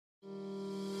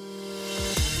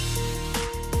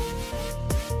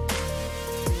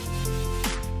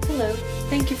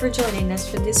Thank you for joining us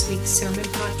for this week's sermon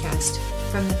podcast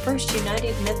from the First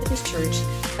United Methodist Church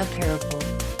of Paragould.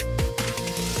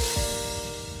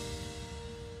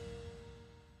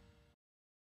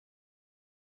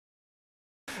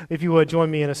 If you would,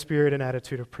 join me in a spirit and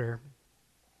attitude of prayer.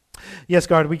 Yes,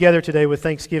 God, we gather today with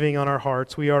thanksgiving on our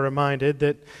hearts. We are reminded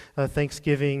that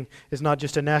Thanksgiving is not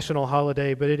just a national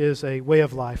holiday, but it is a way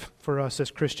of life for us as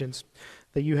Christians,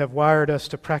 that you have wired us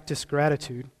to practice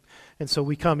gratitude. And so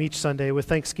we come each Sunday with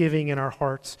thanksgiving in our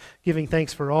hearts, giving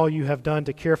thanks for all you have done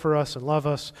to care for us and love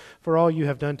us, for all you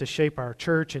have done to shape our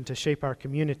church and to shape our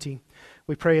community.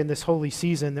 We pray in this holy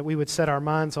season that we would set our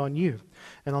minds on you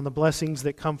and on the blessings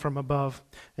that come from above,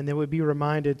 and that we'd be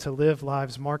reminded to live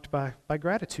lives marked by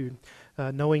gratitude,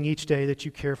 knowing each day that you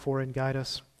care for and guide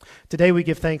us. Today we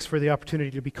give thanks for the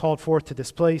opportunity to be called forth to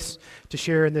this place, to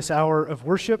share in this hour of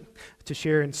worship, to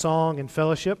share in song and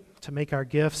fellowship, to make our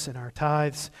gifts and our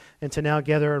tithes, and to now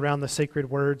gather around the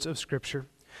sacred words of Scripture.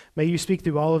 May you speak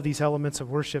through all of these elements of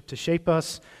worship to shape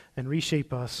us and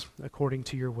reshape us according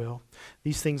to your will.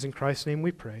 These things in Christ's name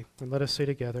we pray, and let us say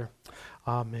together,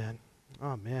 Amen.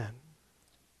 Amen.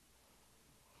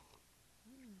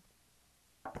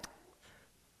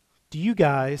 Do you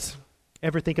guys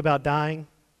ever think about dying?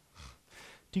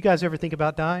 Do you guys ever think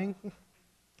about dying?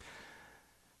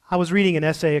 I was reading an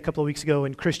essay a couple of weeks ago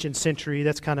in Christian Century.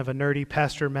 That's kind of a nerdy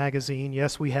pastor magazine.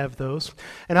 Yes, we have those.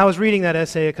 And I was reading that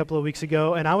essay a couple of weeks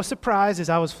ago, and I was surprised as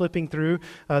I was flipping through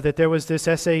that there was this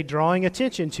essay drawing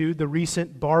attention to the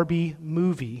recent Barbie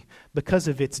movie because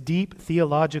of its deep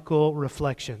theological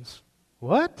reflections.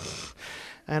 What?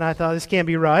 And I thought, this can't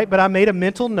be right, but I made a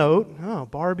mental note. Oh,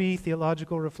 Barbie,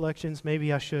 theological reflections,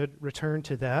 maybe I should return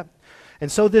to that.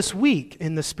 And so this week,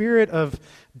 in the spirit of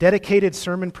dedicated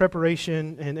sermon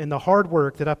preparation and the hard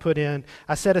work that I put in,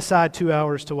 I set aside 2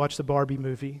 hours to watch the Barbie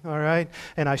movie, all right?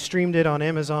 And I streamed it on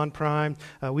Amazon Prime.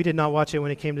 We did not watch it when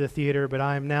it came to the theater, but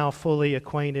I am now fully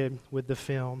acquainted with the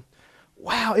film.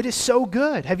 Wow, it is so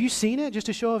good. Have you seen it? Just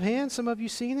a show of hands, some of you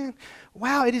seen it?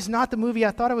 Wow, it is not the movie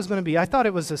I thought it was going to be. I thought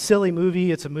it was a silly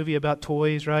movie. It's a movie about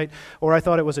toys, right? Or I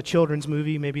thought it was a children's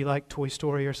movie, maybe like Toy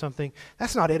Story or something.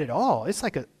 That's not it at all. It's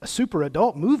like a super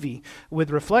adult movie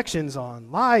with reflections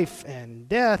on life and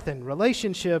death and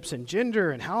relationships and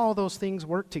gender and how all those things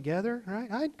work together,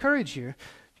 right? I encourage you, if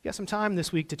you got some time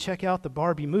this week, to check out the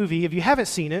Barbie movie. If you haven't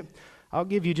seen it, I'll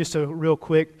give you just a real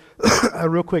quick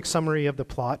summary of the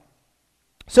plot.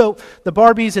 So the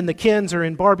Barbies and the Kens are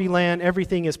in Barbie land.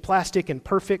 Everything is plastic and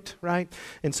perfect, right?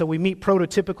 And so we meet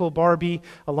prototypical Barbie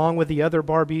along with the other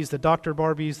Barbies, the Dr.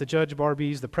 Barbies, the Judge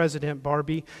Barbies, the President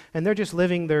Barbie, and they're just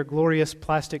living their glorious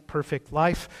plastic perfect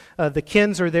life. The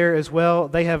Kens are there as well.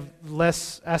 They have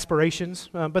less aspirations,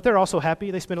 but they're also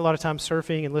happy. They spend a lot of time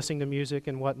surfing and listening to music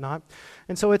and whatnot.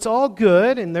 And so it's all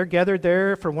good, and they're gathered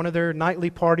there for one of their nightly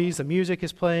parties. The music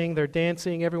is playing, they're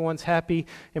dancing, everyone's happy,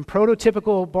 and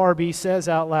prototypical Barbie says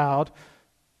out loud,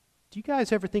 do you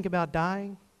guys ever think about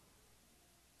dying?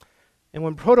 And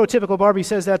when prototypical Barbie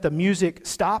says that, the music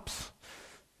stops.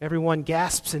 Everyone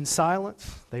gasps in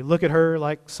silence. They look at her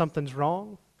like something's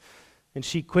wrong. And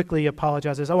she quickly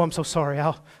apologizes. Oh, I'm so sorry.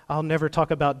 I'll never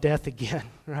talk about death again,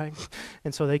 right?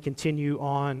 And so they continue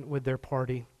on with their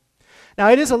party. Now,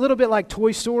 it is a little bit like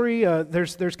Toy Story.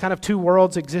 There's kind of two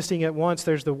worlds existing at once.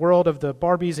 There's the world of the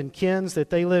Barbies and Kens that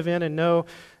they live in and know,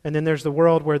 and then there's the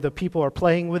world where the people are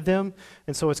playing with them.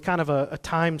 And so it's kind of a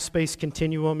time-space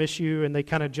continuum issue, and they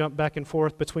kind of jump back and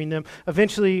forth between them.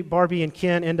 Eventually, Barbie and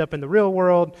Ken end up in the real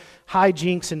world.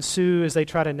 Hijinks ensue as they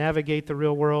try to navigate the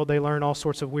real world. They learn all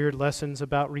sorts of weird lessons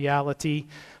about reality.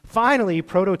 Finally,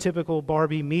 prototypical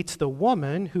Barbie meets the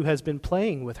woman who has been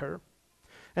playing with her.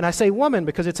 And I say woman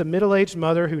because it's a middle-aged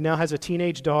mother who now has a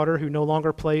teenage daughter who no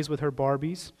longer plays with her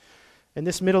Barbies. And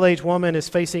this middle-aged woman is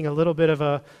facing a little bit of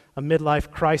a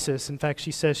midlife crisis. In fact,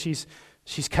 she says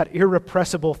she's got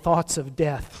irrepressible thoughts of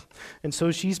death. And so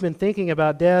she's been thinking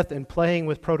about death and playing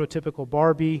with prototypical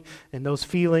Barbie, and those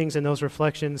feelings and those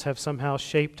reflections have somehow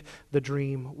shaped the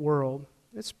dream world.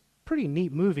 It's pretty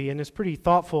neat movie, and it's pretty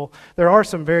thoughtful. There are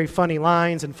some very funny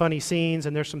lines and funny scenes,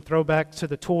 and there's some throwbacks to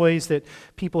the toys that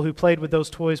people who played with those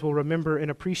toys will remember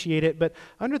and appreciate it. But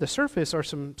under the surface are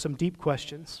some deep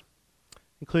questions,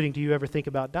 including, do you ever think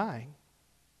about dying?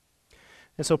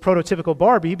 And so prototypical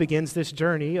Barbie begins this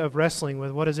journey of wrestling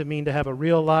with what does it mean to have a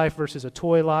real life versus a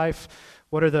toy life?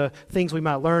 What are the things we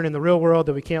might learn in the real world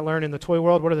that we can't learn in the toy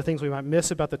world? What are the things we might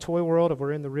miss about the toy world if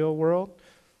we're in the real world?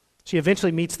 She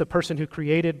eventually meets the person who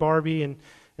created Barbie, and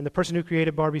the person who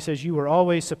created Barbie says, you were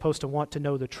always supposed to want to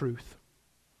know the truth.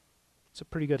 It's a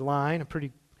pretty good line, a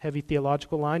pretty heavy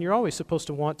theological line. You're always supposed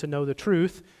to want to know the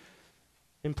truth,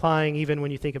 implying even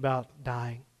when you think about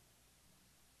dying.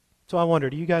 So I wonder,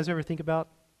 do you guys ever think about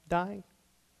dying?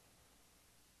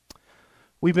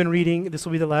 We've been reading, this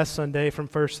will be the last Sunday, from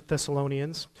 1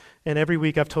 Thessalonians, and every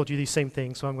week I've told you these same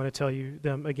things, so I'm going to tell you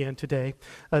them again today.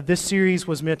 This series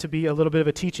was meant to be a little bit of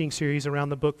a teaching series around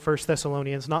the book 1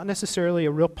 Thessalonians, not necessarily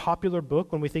a real popular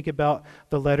book when we think about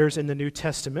the letters in the New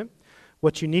Testament.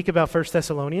 What's unique about 1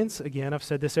 Thessalonians, again, I've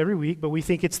said this every week, but we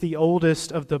think it's the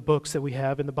oldest of the books that we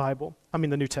have in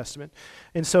the New Testament.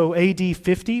 And so AD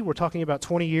 50, we're talking about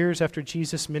 20 years after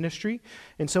Jesus' ministry,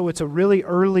 and so it's a really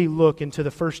early look into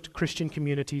the first Christian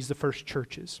communities, the first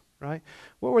churches, right?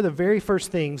 What were the very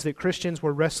first things that Christians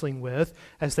were wrestling with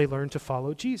as they learned to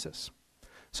follow Jesus?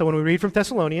 So when we read from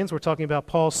Thessalonians, we're talking about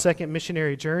Paul's second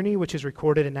missionary journey, which is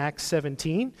recorded in Acts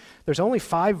 17. There's only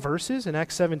 5 verses in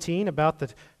Acts 17 about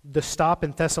the stop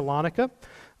in Thessalonica,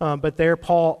 but there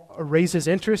Paul raises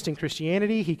interest in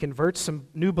Christianity, he converts some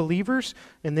new believers,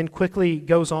 and then quickly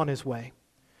goes on his way.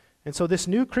 And so this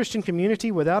new Christian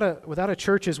community, without a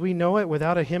church as we know it,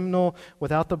 without a hymnal,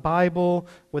 without the Bible,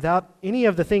 without any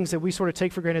of the things that we sort of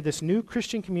take for granted, this new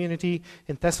Christian community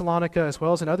in Thessalonica as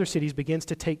well as in other cities begins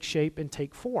to take shape and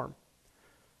take form.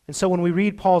 And so when we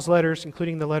read Paul's letters,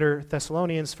 including the letter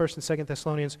Thessalonians, 1st and 2nd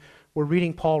Thessalonians, we're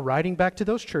reading Paul writing back to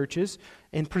those churches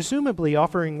and presumably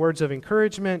offering words of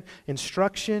encouragement,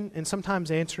 instruction, and sometimes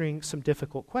answering some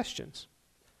difficult questions.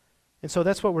 And so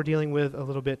that's what we're dealing with a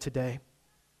little bit today.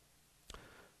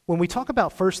 When we talk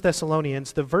about 1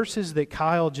 Thessalonians, the verses that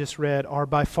Kyle just read are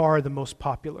by far the most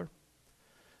popular.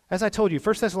 As I told you,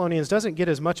 1 Thessalonians doesn't get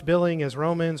as much billing as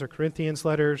Romans or Corinthians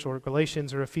letters or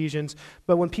Galatians or Ephesians,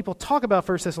 but when people talk about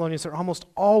 1 Thessalonians, they're almost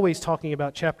always talking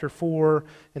about chapter 4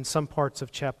 and some parts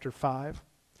of chapter 5.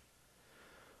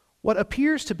 What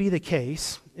appears to be the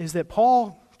case is that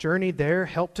Paul journeyed there,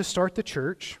 helped to start the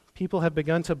church. People have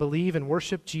begun to believe and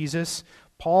worship Jesus.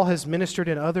 Paul has ministered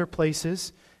in other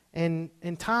places. And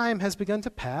time has begun to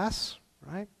pass,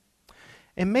 right?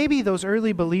 And maybe those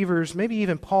early believers, maybe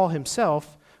even Paul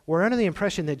himself, were under the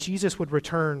impression that Jesus would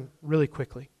return really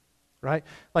quickly, right?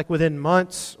 Like within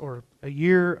months or a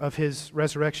year of his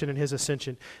resurrection and his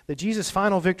ascension, that Jesus'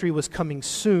 final victory was coming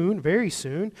soon, very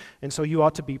soon, and so you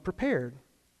ought to be prepared.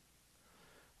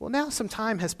 Well, now some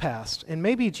time has passed, and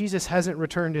maybe Jesus hasn't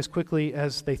returned as quickly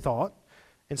as they thought,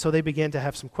 and so they began to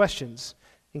have some questions,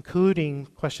 including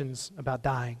questions about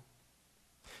dying.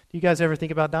 Do you guys ever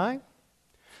think about dying?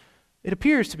 It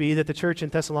appears to be that the church in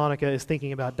Thessalonica is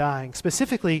thinking about dying.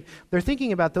 Specifically, they're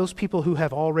thinking about those people who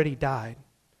have already died.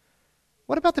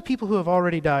 What about the people who have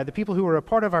already died? The people who are a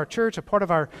part of our church, a part of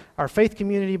our faith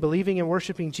community, believing and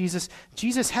worshiping Jesus.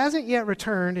 Jesus hasn't yet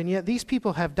returned, and yet these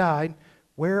people have died.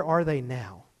 Where are they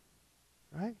now?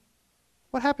 Right?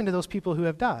 What happened to those people who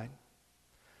have died?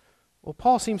 Well,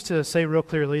 Paul seems to say real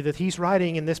clearly that he's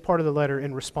writing in this part of the letter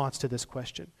in response to this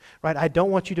question, right? I don't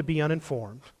want you to be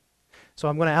uninformed. So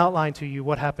I'm going to outline to you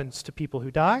what happens to people who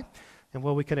die and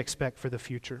what we can expect for the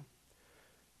future.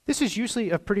 This is usually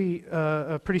a pretty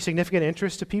significant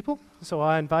interest to people, so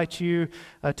I invite you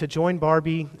to join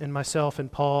Barbie and myself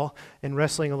and Paul in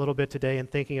wrestling a little bit today and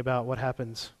thinking about what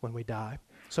happens when we die.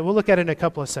 So we'll look at it in a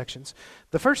couple of sections.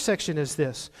 The first section is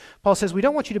this. Paul says, we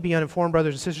don't want you to be uninformed,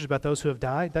 brothers and sisters, about those who have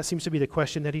died. That seems to be the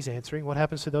question that he's answering. What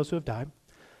happens to those who have died?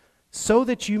 So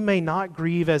that you may not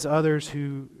grieve as others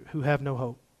who have no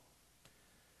hope.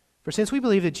 For since we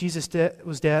believe that Jesus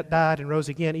died and rose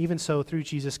again, even so through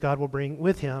Jesus God will bring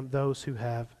with him those who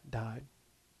have died.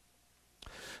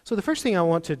 So the first thing I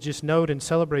want to just note and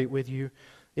celebrate with you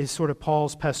is sort of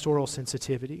Paul's pastoral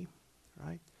sensitivity,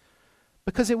 right?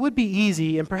 Because it would be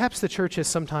easy, and perhaps the church has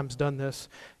sometimes done this,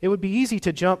 it would be easy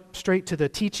to jump straight to the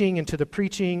teaching and to the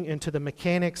preaching and to the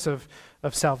mechanics of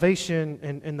salvation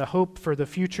and the hope for the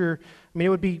future. I mean, it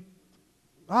would be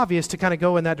obvious to kind of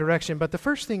go in that direction, but the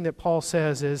first thing that Paul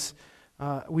says is,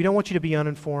 we don't want you to be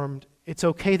uninformed. It's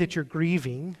okay that you're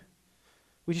grieving.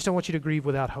 We just don't want you to grieve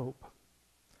without hope.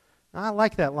 Now, I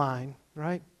like that line,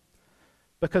 right?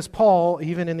 Because Paul,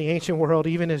 even in the ancient world,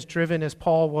 even as driven as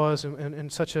Paul was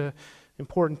and such an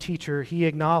important teacher, he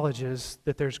acknowledges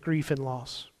that there's grief and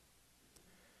loss.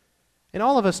 And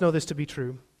all of us know this to be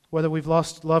true, whether we've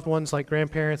lost loved ones like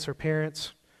grandparents or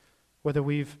parents, whether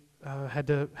we've had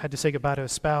to say goodbye to a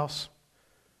spouse,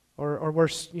 or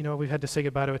worse, we've had to say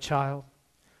goodbye to a child,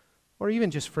 or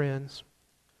even just friends.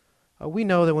 We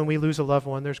know that when we lose a loved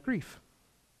one, there's grief.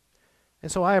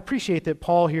 And so I appreciate that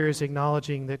Paul here is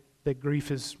acknowledging that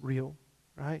grief is real,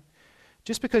 right?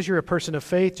 Just because you're a person of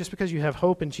faith, just because you have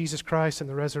hope in Jesus Christ and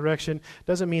the resurrection,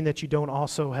 doesn't mean that you don't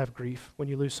also have grief when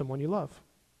you lose someone you love.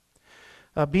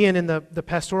 Being in the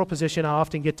pastoral position, I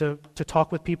often get to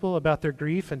talk with people about their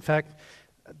grief. In fact,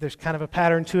 there's kind of a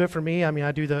pattern to it for me. I mean,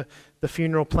 I do the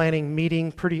funeral planning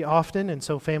meeting pretty often, and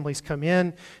so families come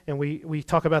in, and we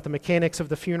talk about the mechanics of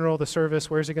the funeral, the service,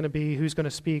 where's it going to be, who's going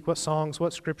to speak, what songs,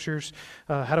 what scriptures,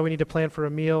 how do we need to plan for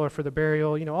a meal or for the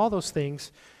burial, all those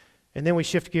things. And then we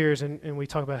shift gears and we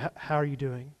talk about how are you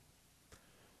doing?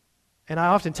 And I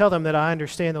often tell them that I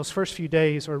understand those first few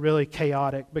days are really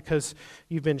chaotic because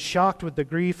you've been shocked with the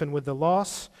grief and with the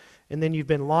loss, and then you've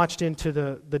been launched into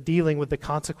the dealing with the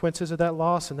consequences of that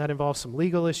loss, and that involves some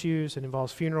legal issues, it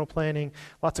involves funeral planning,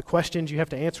 lots of questions you have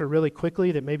to answer really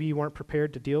quickly that maybe you weren't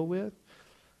prepared to deal with.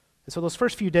 And so those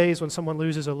first few days when someone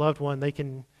loses a loved one, they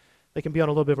can be on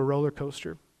a little bit of a roller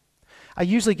coaster. I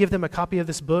usually give them a copy of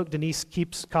this book. Denise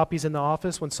keeps copies in the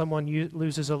office. When someone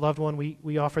loses a loved one,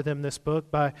 we offer them this book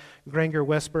by Granger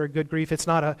Westberg, Good Grief. It's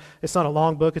not a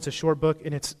long book. It's a short book,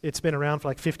 and it's been around for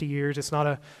like 50 years. It's not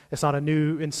a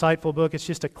new, insightful book. It's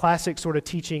just a classic sort of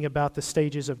teaching about the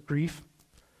stages of grief.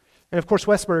 And of course,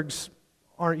 Westberg's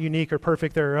aren't unique or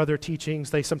perfect. There are other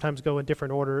teachings. They sometimes go in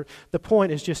different order. The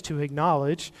point is just to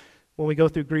acknowledge when we go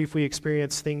through grief, we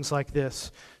experience things like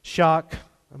this: shock,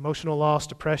 emotional loss,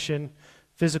 depression,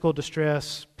 physical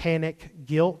distress, panic,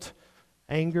 guilt,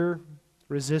 anger,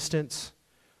 resistance,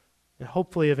 and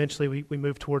hopefully eventually we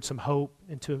move towards some hope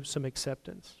and to some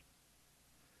acceptance.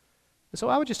 And so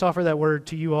I would just offer that word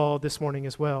to you all this morning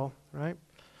as well, right?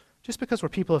 Just because we're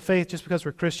people of faith, just because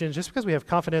we're Christians, just because we have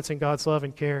confidence in God's love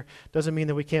and care, doesn't mean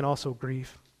that we can't also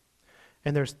grieve.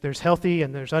 And there's healthy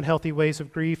and there's unhealthy ways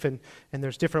of grief, and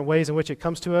there's different ways in which it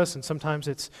comes to us, and sometimes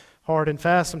it's hard and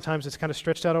fast, sometimes it's kind of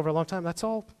stretched out over a long time. It's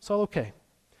all okay.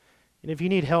 And if you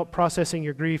need help processing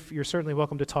your grief, you're certainly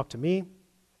welcome to talk to me,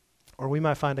 or we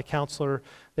might find a counselor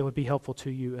that would be helpful to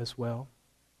you as well.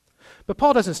 But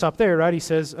Paul doesn't stop there, right? He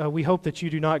says, we hope that you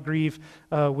do not grieve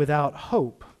without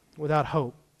hope.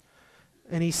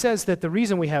 And he says that the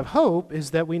reason we have hope is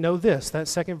that we know this, that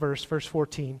second verse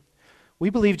 14. We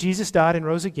believe Jesus died and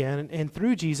rose again, and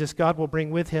through Jesus, God will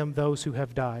bring with him those who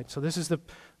have died. So this is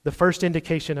the first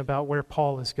indication about where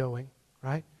Paul is going,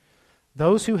 right?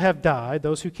 Those who have died,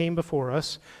 those who came before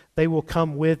us, they will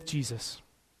come with Jesus,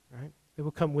 right? They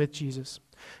will come with Jesus.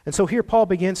 And so here Paul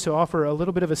begins to offer a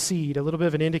little bit of a seed, a little bit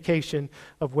of an indication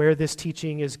of where this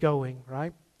teaching is going,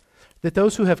 right? That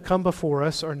those who have come before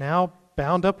us are now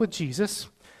bound up with Jesus,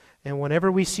 and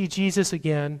whenever we see Jesus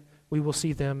again, we will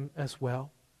see them as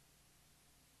well.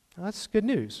 Now, that's good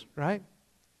news, right?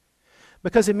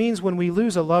 Because it means when we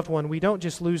lose a loved one, we don't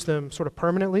just lose them sort of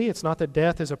permanently. It's not that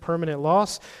death is a permanent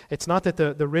loss. It's not that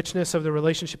the richness of the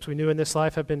relationships we knew in this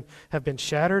life have been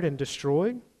shattered and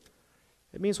destroyed.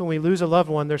 It means when we lose a loved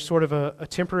one, there's sort of a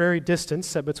temporary distance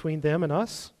set between them and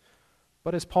us.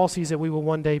 But as Paul sees it, we will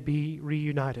one day be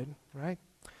reunited, right?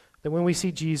 That when we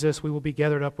see Jesus, we will be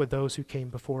gathered up with those who came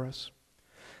before us.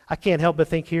 I can't help but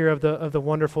think here of the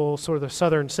wonderful sort of the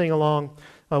southern sing-along,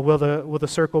 will the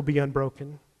circle be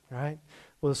unbroken, right?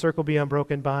 Will the circle be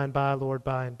unbroken by and by, Lord,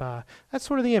 by and by? That's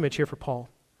sort of the image here for Paul,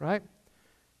 right?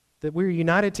 That we're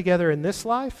united together in this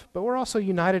life, but we're also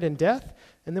united in death,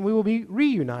 and then we will be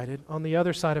reunited on the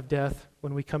other side of death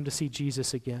when we come to see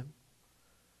Jesus again.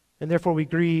 And therefore we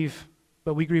grieve,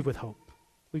 but we grieve with hope.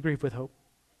 We grieve with hope.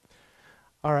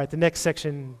 All right, the next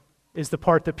section is the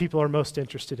part that people are most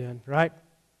interested in, right?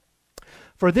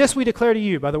 For this we declare to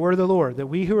you by the word of the Lord, that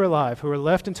we who are alive, who are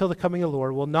left until the coming of the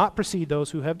Lord, will not precede those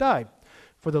who have died.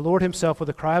 For the Lord himself, with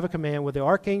the cry of a command, with the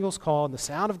archangel's call, and the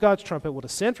sound of God's trumpet, will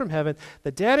descend from heaven.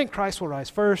 The dead in Christ will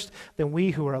rise first. Then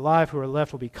we who are alive, who are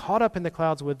left, will be caught up in the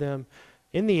clouds with them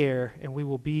in the air, and we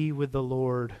will be with the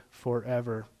Lord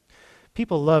forever.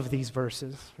 People love these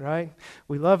verses, right?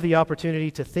 We love the opportunity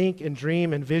to think and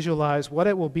dream and visualize what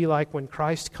it will be like when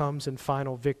Christ comes in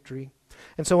final victory.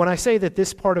 And so when I say that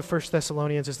this part of 1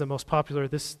 Thessalonians is the most popular,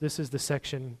 this is the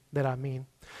section that I mean.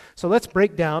 So let's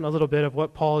break down a little bit of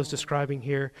what Paul is describing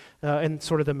here and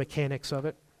sort of the mechanics of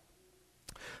it.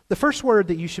 The first word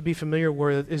that you should be familiar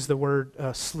with is the word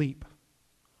sleep.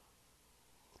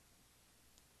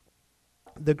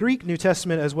 The Greek New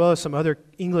Testament, as well as some other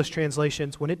English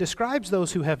translations, when it describes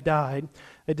those who have died,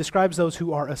 it describes those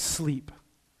who are asleep,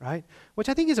 right? Which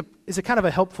I think is a kind of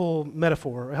a helpful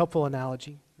metaphor, a helpful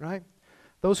analogy, right?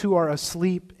 Those who are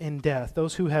asleep in death,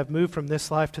 those who have moved from this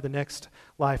life to the next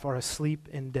life are asleep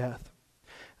in death.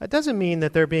 That doesn't mean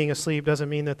that they're being asleep, doesn't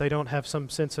mean that they don't have some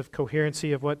sense of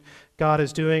coherency of what God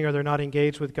is doing or they're not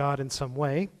engaged with God in some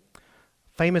way.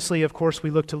 Famously, of course, we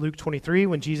look to Luke 23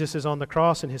 when Jesus is on the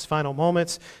cross in his final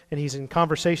moments and he's in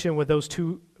conversation with those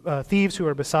two thieves who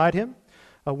are beside him.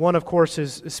 One, of course,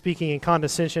 is speaking in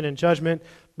condescension and judgment,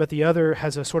 but the other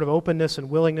has a sort of openness and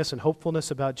willingness and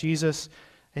hopefulness about Jesus.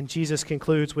 And Jesus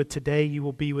concludes with, "Today you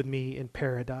will be with me in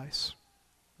paradise."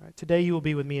 Right? Today you will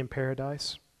be with me in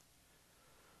paradise.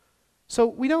 So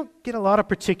we don't get a lot of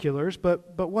particulars,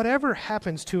 but whatever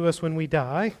happens to us when we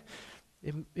die,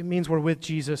 it means we're with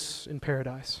Jesus in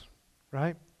paradise,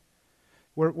 right?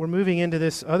 We're moving into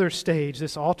this other stage,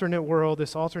 this alternate world,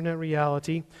 this alternate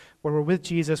reality, where we're with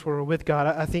Jesus, where we're with God.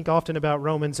 I think often about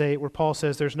Romans 8, where Paul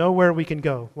says there's nowhere we can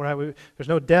go. Right? There's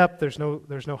no depth, there's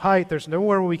no height, there's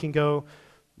nowhere we can go.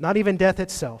 Not even death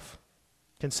itself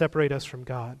can separate us from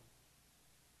God.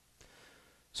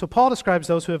 So Paul describes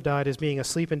those who have died as being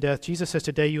asleep in death. Jesus says,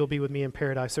 "Today you will be with me in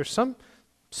paradise." There's some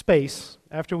space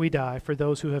after we die for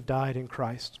those who have died in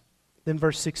Christ. Then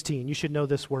verse 16, you should know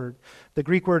this word. The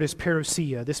Greek word is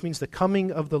parousia. This means the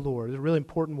coming of the Lord. It's a really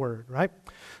important word, right?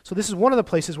 So this is one of the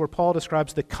places where Paul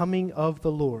describes the coming of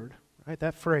the Lord, right?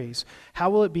 That phrase. How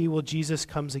will it be when Jesus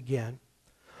comes again?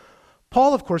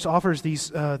 Paul, of course, offers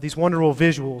these wonderful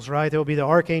visuals, right? There will be the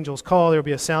archangel's call. There will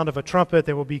be a sound of a trumpet.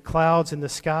 There will be clouds in the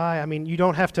sky. I mean, you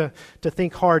don't have to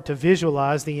think hard to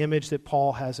visualize the image that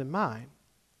Paul has in mind.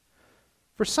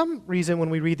 For some reason, when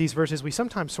we read these verses, we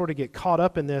sometimes sort of get caught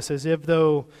up in this as if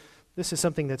though this is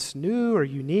something that's new or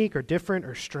unique or different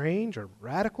or strange or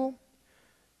radical.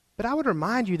 But I would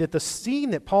remind you that the scene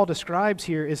that Paul describes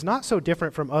here is not so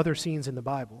different from other scenes in the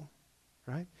Bible,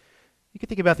 right? You can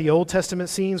think about the Old Testament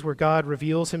scenes where God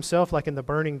reveals himself, like in the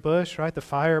burning bush, right? The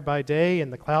fire by day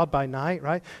and the cloud by night,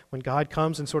 right? When God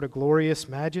comes in sort of glorious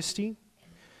majesty.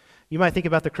 You might think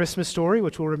about the Christmas story,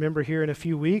 which we'll remember here in a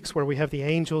few weeks, where we have the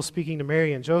angels speaking to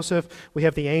Mary and Joseph. We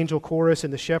have the angel chorus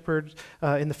and the shepherds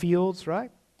in the fields,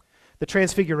 right? The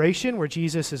Transfiguration, where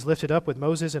Jesus is lifted up with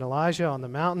Moses and Elijah on the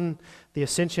mountain. The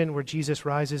Ascension, where Jesus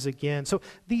rises again. So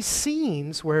these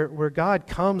scenes where God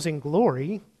comes in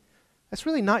glory, that's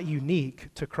really not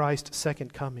unique to Christ's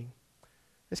second coming.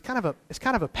 It's kind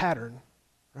of a pattern,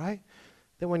 right?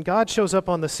 That when God shows up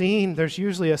on the scene, there's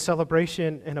usually a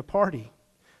celebration and a party.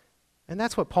 And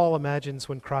that's what Paul imagines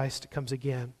when Christ comes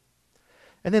again.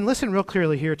 And then listen real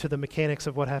clearly here to the mechanics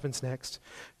of what happens next.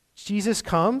 Jesus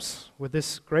comes with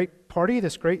this great party,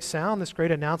 this great sound, this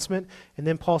great announcement, and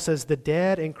then Paul says the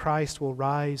dead in Christ will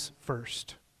rise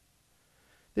first.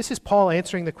 This is Paul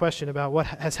answering the question about what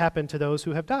has happened to those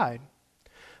who have died.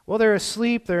 Well, they're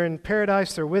asleep, they're in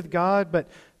paradise, they're with God, but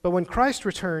when Christ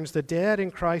returns, the dead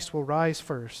in Christ will rise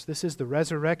first. This is the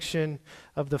resurrection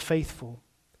of the faithful.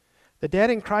 The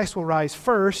dead in Christ will rise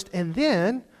first, and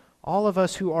then all of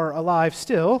us who are alive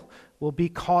still will be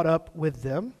caught up with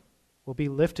them, will be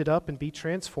lifted up and be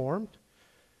transformed.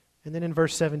 And then in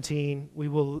verse 17, we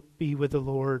will be with the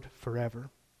Lord forever.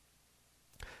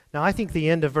 Now, I think the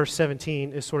end of verse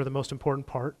 17 is sort of the most important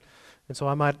part. And so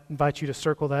I might invite you to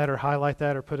circle that or highlight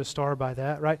that or put a star by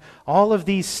that, right? All of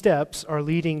these steps are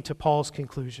leading to Paul's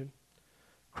conclusion.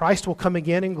 Christ will come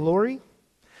again in glory,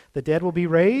 the dead will be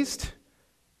raised,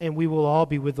 and we will all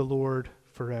be with the Lord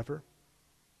forever.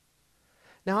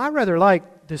 Now, I rather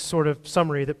like this sort of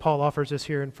summary that Paul offers us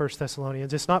here in 1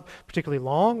 Thessalonians. It's not particularly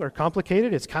long or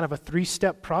complicated. It's kind of a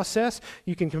three-step process.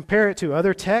 You can compare it to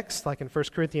other texts, like in 1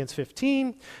 Corinthians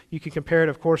 15. You can compare it,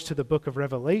 of course, to the book of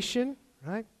Revelation,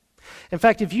 right? In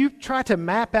fact, if you try to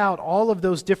map out all of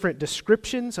those different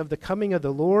descriptions of the coming of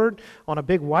the Lord on a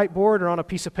big whiteboard or on a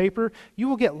piece of paper, you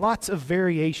will get lots of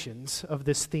variations of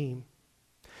this theme.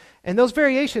 And those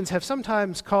variations have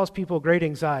sometimes caused people great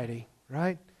anxiety,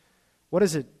 right? What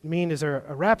does it mean? Is there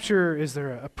a rapture? Is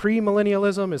there a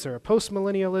premillennialism? Is there a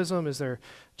postmillennialism? Is there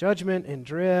judgment and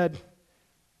dread?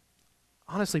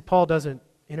 Honestly, Paul doesn't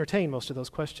entertain most of those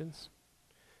questions.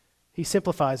 He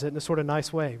simplifies it in a sort of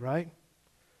nice way, right?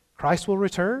 Christ will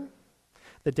return,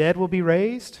 the dead will be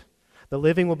raised, the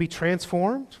living will be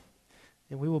transformed,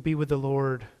 and we will be with the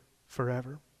Lord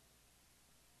forever.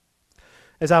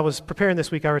 As I was preparing this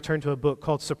week, I returned to a book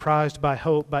called Surprised by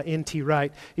Hope by N.T.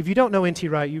 Wright. If you don't know N.T.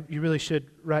 Wright, you really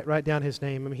should write down his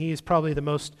name. I mean, he is probably the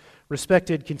most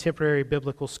respected contemporary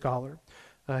biblical scholar.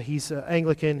 He's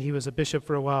Anglican. He was a bishop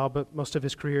for a while, but most of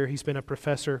his career he's been a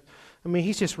professor. I mean,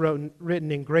 he's just written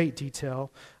in great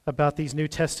detail about these New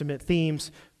Testament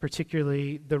themes,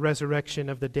 particularly the resurrection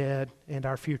of the dead and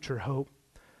our future hope.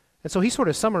 And so he sort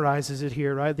of summarizes it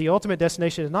here, right? The ultimate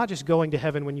destination is not just going to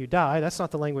heaven when you die. That's not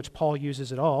the language Paul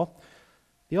uses at all.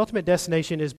 The ultimate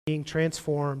destination is being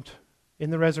transformed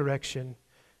in the resurrection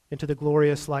into the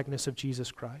glorious likeness of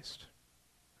Jesus Christ.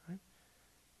 Right?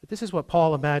 But this is what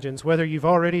Paul imagines. Whether you've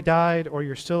already died or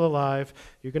you're still alive,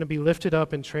 you're going to be lifted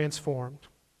up and transformed.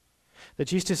 That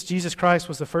Jesus Christ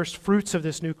was the first fruits of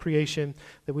this new creation,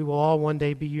 that we will all one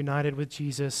day be united with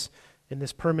Jesus in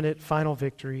this permanent final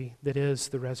victory that is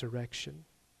the resurrection.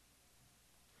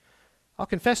 I'll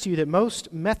confess to you that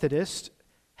most Methodists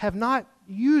have not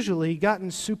usually gotten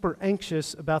super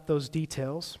anxious about those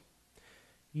details.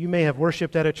 You may have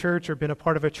worshiped at a church or been a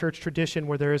part of a church tradition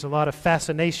where there is a lot of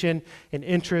fascination and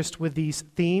interest with these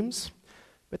themes,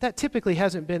 but that typically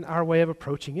hasn't been our way of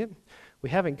approaching it.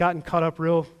 We haven't gotten caught up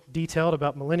real detailed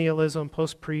about millennialism,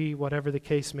 post-pre, whatever the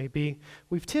case may be.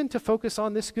 We tend to focus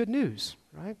on this good news,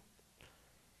 right?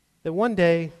 That one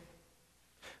day,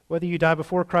 whether you die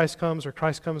before Christ comes or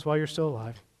Christ comes while you're still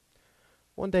alive,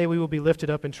 one day we will be lifted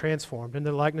up and transformed in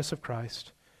the likeness of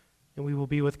Christ, and we will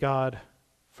be with God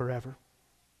forever.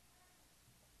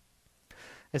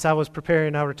 As I was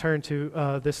preparing, I'll return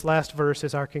to this last verse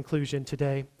as our conclusion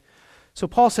today. So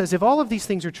Paul says, if all of these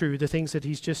things are true, the things that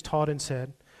he's just taught and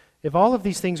said, if all of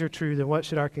these things are true, then what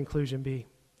should our conclusion be?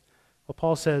 Well,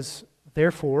 Paul says,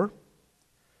 therefore,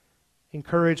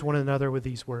 encourage one another with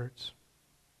these words.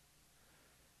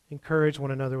 Encourage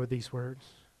one another with these words.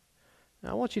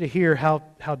 Now, I want you to hear how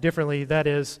differently that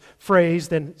is phrased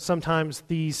than sometimes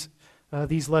these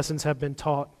lessons have been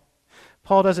taught.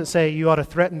 Paul doesn't say you ought to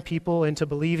threaten people into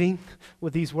believing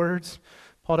with these words.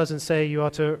 Paul doesn't say you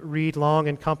ought to read long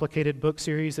and complicated book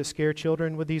series that scare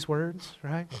children with these words,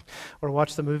 right? Or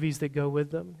watch the movies that go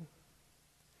with them.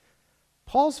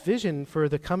 Paul's vision for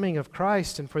the coming of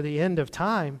Christ and for the end of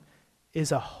time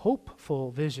is a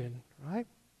hopeful vision, right?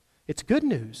 It's good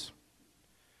news.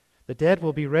 The dead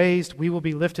will be raised, we will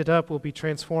be lifted up, we'll be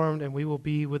transformed, and we will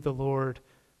be with the Lord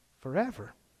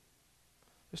forever.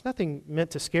 There's nothing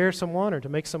meant to scare someone or to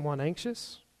make someone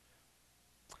anxious.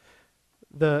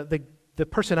 The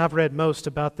person I've read most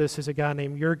about this is a guy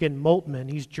named Jürgen Moltmann.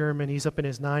 He's German. He's up in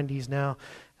his 90s now.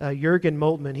 Jürgen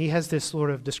Moltmann, he has this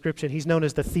sort of description. He's known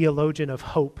as the theologian of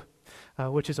hope,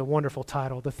 which is a wonderful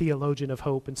title, the theologian of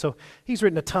hope. And so he's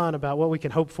written a ton about what we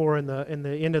can hope for in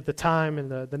the end of the time and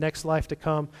the next life to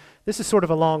come. This is sort of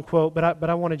a long quote, but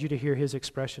I wanted you to hear his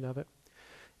expression of it.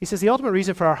 He says, the ultimate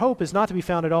reason for our hope is not to be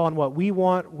found at all in what we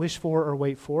want, wish for, or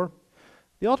wait for.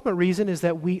 The ultimate reason is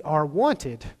that we are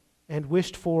wanted and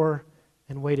wished for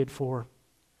and waited for.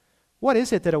 What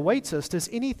is it that awaits us? Does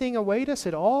anything await us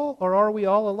at all, or are we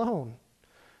all alone?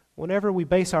 Whenever we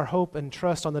base our hope and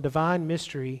trust on the divine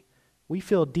mystery, we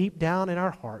feel deep down in our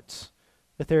hearts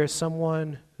that there is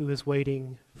someone who is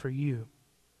waiting for you.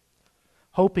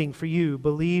 Hoping for you,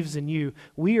 believes in you.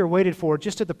 We are waited for,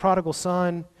 just as the prodigal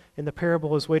son in the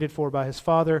parable is waited for by his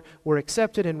father. We're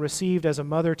accepted and received as a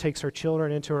mother takes her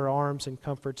children into her arms and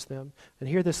comforts them. And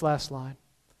hear this last line.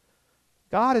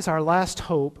 God is our last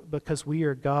hope because we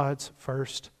are God's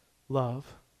first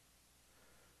love.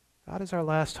 God is our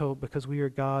last hope because we are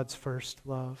God's first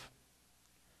love.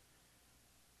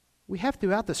 We have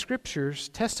throughout the Scriptures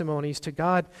testimonies to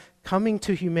God coming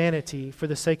to humanity for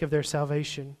the sake of their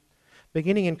salvation.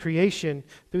 Beginning in creation,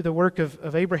 through the work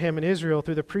of Abraham and Israel,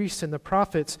 through the priests and the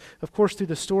prophets, of course through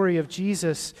the story of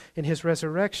Jesus and his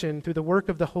resurrection, through the work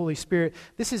of the Holy Spirit.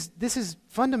 This is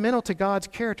fundamental to God's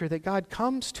character, that God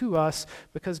comes to us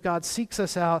because God seeks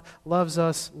us out, loves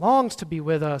us, longs to be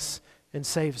with us, and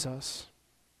saves us.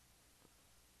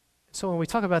 So when we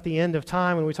talk about the end of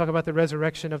time, when we talk about the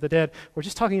resurrection of the dead, we're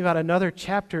just talking about another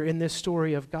chapter in this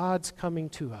story of God's coming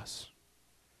to us.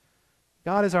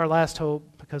 God is our last hope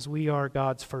because we are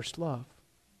God's first love.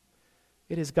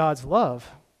 It is God's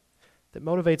love that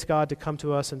motivates God to come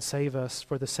to us and save us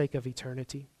for the sake of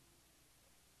eternity.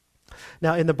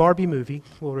 Now, in the Barbie movie,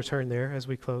 we'll return there as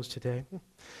we close today,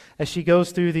 as she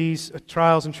goes through these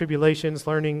trials and tribulations,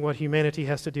 learning what humanity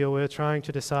has to deal with, trying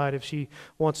to decide if she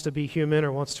wants to be human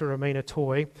or wants to remain a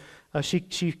toy,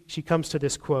 she comes to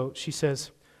this quote. She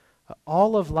says,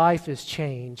 all of life is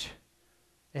change,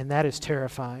 and that is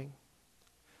terrifying.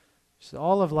 So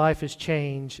all of life is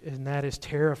change, and that is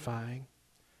terrifying.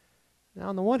 Now,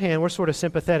 on the one hand, we're sort of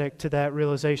sympathetic to that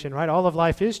realization, right? All of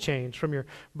life is change, from your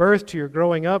birth to your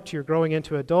growing up, to your growing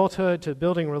into adulthood, to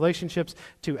building relationships,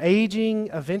 to aging,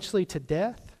 eventually to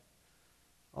death.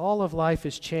 All of life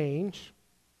is change.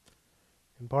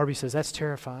 And Barbie says, that's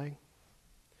terrifying.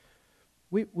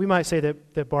 We might say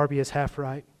that Barbie is half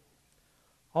right.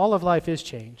 All of life is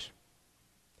change.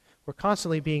 We're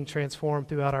constantly being transformed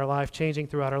throughout our life, changing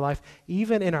throughout our life.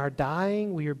 Even in our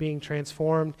dying, we are being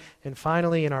transformed. And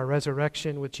finally, in our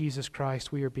resurrection with Jesus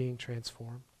Christ, we are being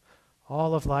transformed.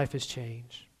 All of life is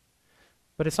change.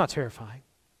 But it's not terrifying.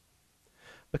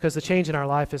 Because the change in our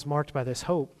life is marked by this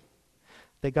hope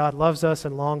that God loves us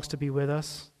and longs to be with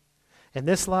us in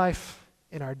this life,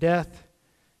 in our death,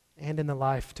 and in the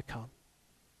life to come.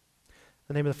 In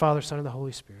the name of the Father, Son, and the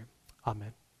Holy Spirit.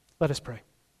 Amen. Let us pray.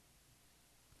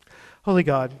 Holy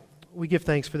God, we give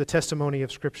thanks for the testimony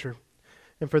of Scripture.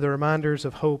 and for the reminders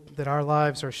of hope that our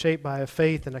lives are shaped by a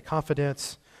faith and a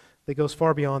confidence that goes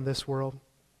far beyond this world.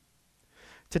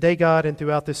 Today, God, and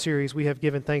throughout this series, we have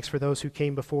given thanks for those who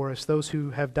came before us, those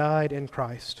who have died in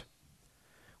Christ.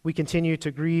 We continue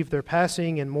to grieve their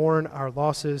passing and mourn our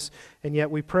losses, and yet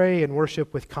we pray and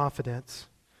worship with confidence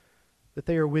that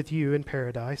they are with you in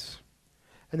paradise,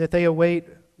 and that they await,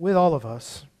 with all of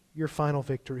us, your final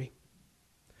victory.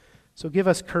 So give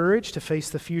us courage to face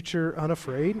the future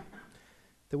unafraid,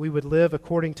 that we would live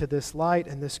according to this light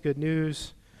and this good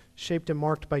news, shaped and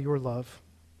marked by your love.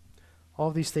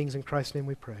 All these things in Christ's name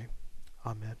we pray.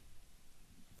 Amen.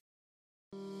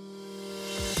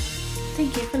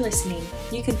 Thank you for listening.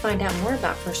 You can find out more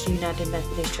about First United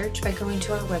Methodist Church by going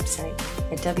to our website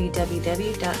at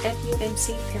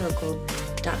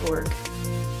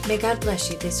www.fumcparagould.org. May God bless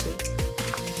you this week.